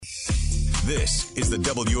This is the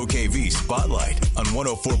WOKV Spotlight on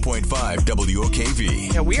 104.5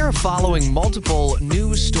 WOKV. Yeah, we are following multiple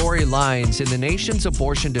news storylines in the nation's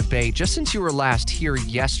abortion debate just since you were last here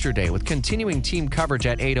yesterday with continuing team coverage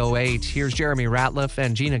at 8:08. Here's Jeremy Ratliff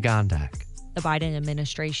and Gina Gondak. The Biden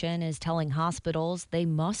administration is telling hospitals they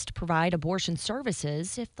must provide abortion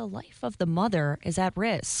services if the life of the mother is at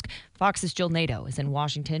risk. Fox's Jill Nato is in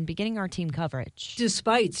Washington, beginning our team coverage.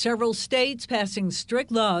 Despite several states passing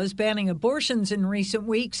strict laws banning abortions in recent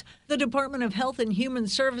weeks, the Department of Health and Human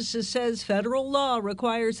Services says federal law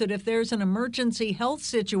requires that if there's an emergency health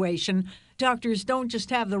situation, doctors don't just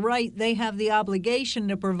have the right, they have the obligation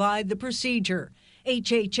to provide the procedure.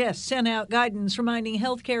 HHS sent out guidance reminding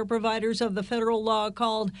healthcare providers of the federal law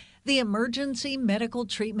called the Emergency Medical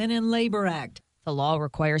Treatment and Labor Act. The law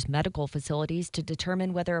requires medical facilities to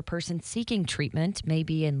determine whether a person seeking treatment may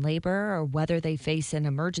be in labor or whether they face an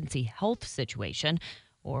emergency health situation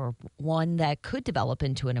or one that could develop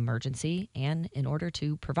into an emergency, and in order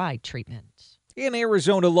to provide treatment. In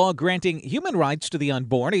Arizona, law granting human rights to the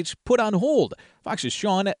unborn is put on hold. Fox's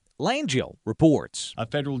Sean Langell reports. A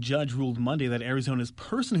federal judge ruled Monday that Arizona's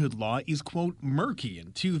personhood law is, quote, murky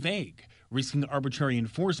and too vague, risking arbitrary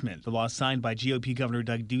enforcement. The law signed by GOP Governor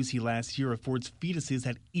Doug Ducey last year affords fetuses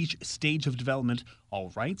at each stage of development all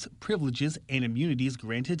rights, privileges, and immunities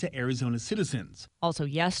granted to Arizona citizens. Also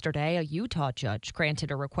yesterday, a Utah judge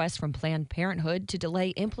granted a request from Planned Parenthood to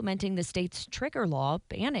delay implementing the state's trigger law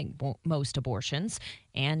banning most abortions,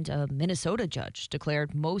 and a Minnesota judge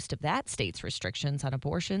declared most of that state's restrictions on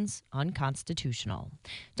abortions unconstitutional.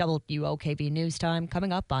 WOKV News Time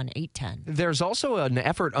coming up on 8:10. There's also an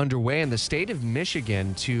effort underway in the state of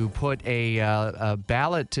Michigan to put a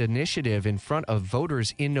ballot initiative in front of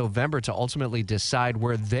voters in November to ultimately decide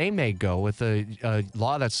where they may go with a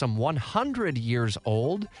law that's some 100 years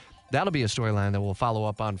old. That'll be a storyline that we'll follow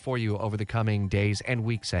up on for you over the coming days and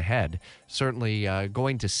weeks ahead. Certainly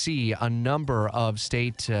going to see a number of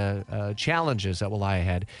state challenges that will lie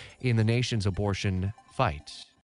ahead in the nation's abortion fight.